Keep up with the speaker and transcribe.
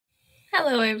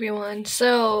Hello everyone.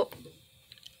 So,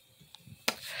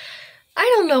 I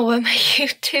don't know what my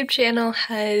YouTube channel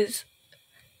has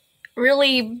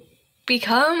really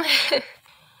become.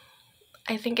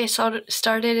 I think I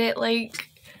started it like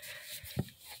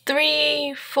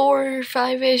 3, 4,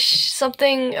 5-ish,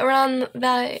 something around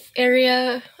that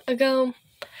area ago.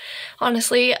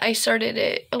 Honestly, I started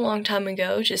it a long time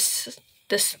ago, just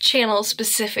this channel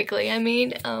specifically, I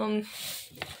mean.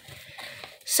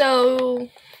 So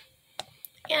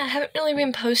yeah, I haven't really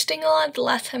been posting a lot. The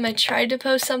last time I tried to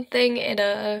post something,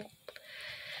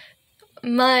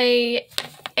 my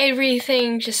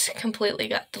everything just completely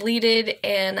got deleted,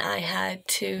 and I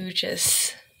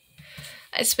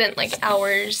spent like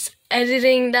hours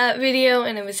editing that video,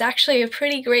 and it was actually a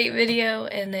pretty great video,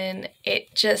 and then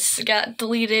it just got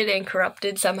deleted and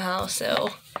corrupted somehow,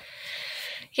 so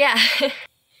yeah.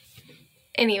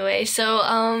 Anyway, so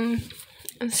I'm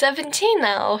 17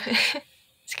 now.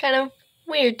 It's kind of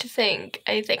weird to think.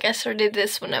 I think I started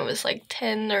this when I was like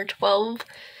 10 or 12.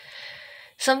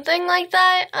 Something like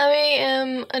that. I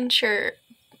am unsure.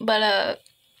 But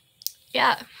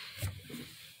yeah.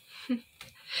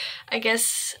 I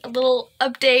guess a little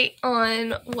update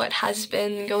on what has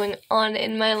been going on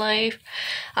in my life.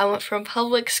 I went from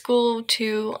public school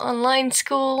to online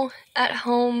school at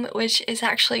home, which is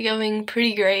actually going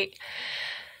pretty great.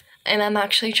 And I'm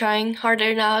actually trying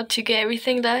harder now to get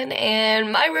everything done,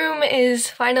 and my room is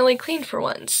finally clean for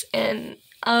once. And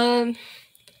my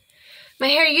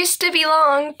hair used to be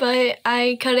long, but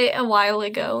I cut it a while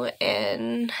ago,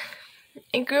 and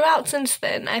it grew out since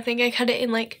then. I think I cut it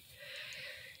in like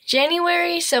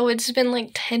January, so it's been like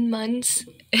 10 months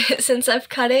since I've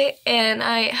cut it, and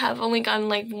I have only gotten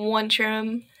like one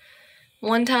trim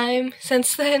one time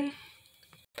since then.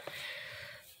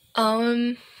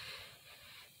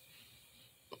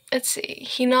 Let's see,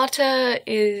 Hinata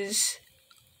is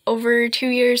over 2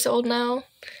 years old now.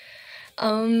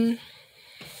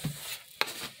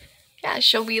 Yeah,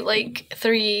 she'll be like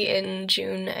 3 in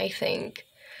June, I think.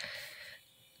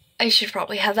 I should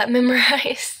probably have that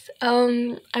memorized.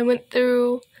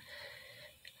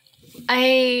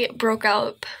 I broke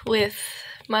up with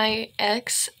my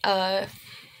ex.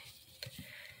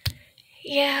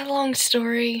 Yeah, long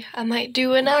story. I might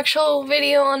do an actual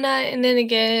video on that, and then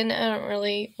again, I don't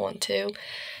really want to,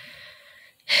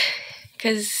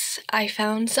 because I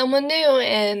found someone new,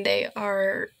 and they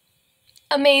are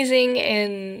amazing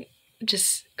and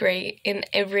just great in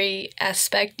every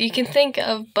aspect you can think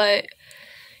of, but,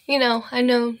 you know, I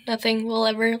know nothing will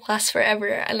ever last forever,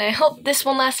 and I hope this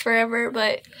will last forever,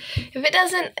 but if it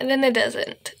doesn't, then it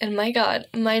doesn't. And my god,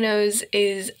 my nose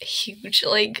is huge,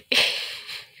 like...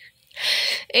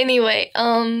 Anyway,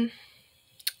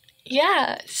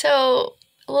 yeah, so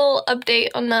a little update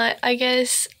on that, I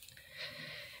guess.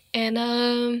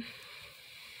 And,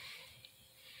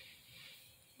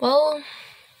 well,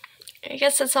 I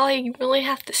guess that's all I really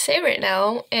have to say right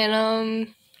now.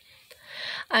 And,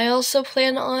 I also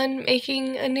plan on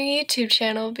making a new YouTube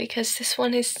channel because this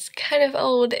one is kind of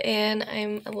old, and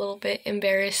I'm a little bit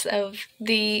embarrassed of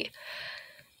the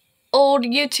old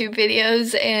YouTube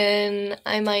videos, and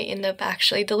I might end up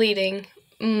actually deleting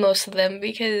most of them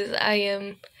because I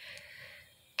am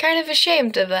kind of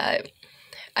ashamed of that.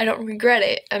 I don't regret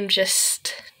it. I'm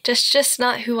just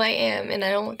not who I am, and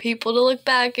I don't want people to look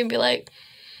back and be like,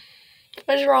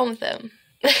 what is wrong with them?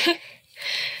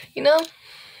 You know?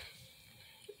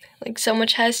 Like, so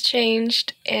much has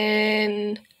changed,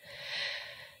 and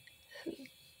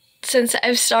since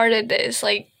I've started this,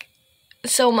 like,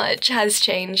 so much has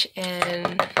changed,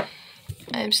 and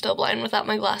I'm still blind without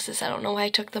my glasses. I don't know why I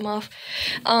took them off.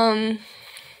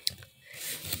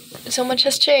 So much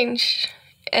has changed,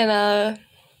 and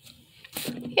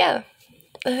yeah,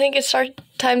 I think it's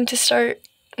time to start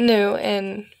new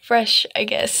and fresh, I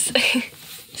guess.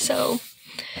 So,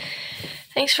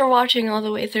 thanks for watching all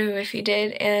the way through if you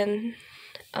did, and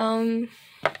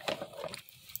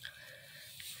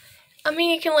I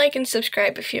mean, you can like and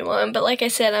subscribe if you want, but like I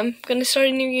said, I'm gonna start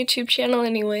a new YouTube channel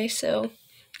anyway, so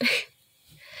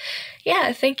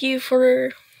yeah, thank you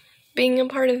for being a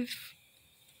part of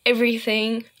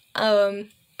everything, no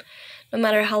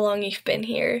matter how long you've been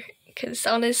here, because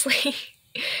honestly,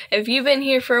 if you've been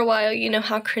here for a while, you know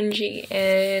how cringy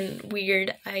and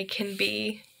weird I can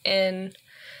be, and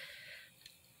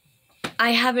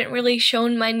I haven't really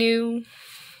shown my new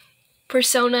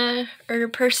persona or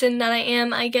person that I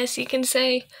am, I guess you can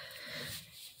say,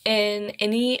 in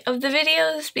any of the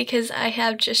videos, because I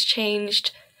have just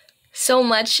changed so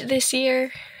much this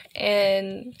year,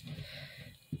 and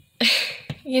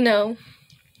you know,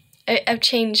 I've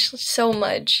changed so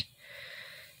much.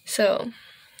 So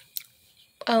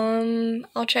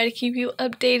I'll try to keep you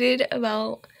updated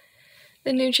about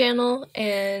the new channel,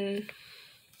 and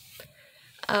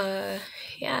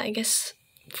yeah, I guess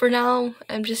for now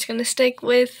I'm just gonna stick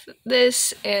with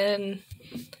this, and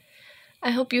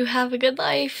I hope you have a good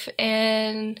life,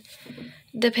 and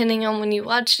depending on when you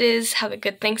watch this, have a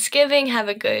good Thanksgiving, have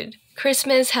a good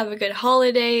Christmas, have a good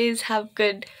holidays, have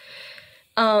good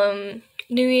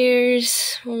New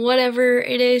Year's, whatever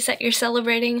it is that you're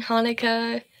celebrating,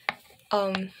 Hanukkah,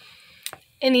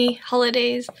 any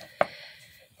holidays.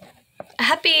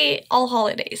 Happy all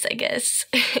holidays, I guess.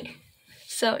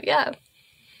 So yeah,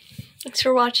 thanks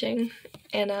for watching,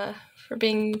 and for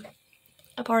being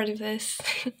a part of this.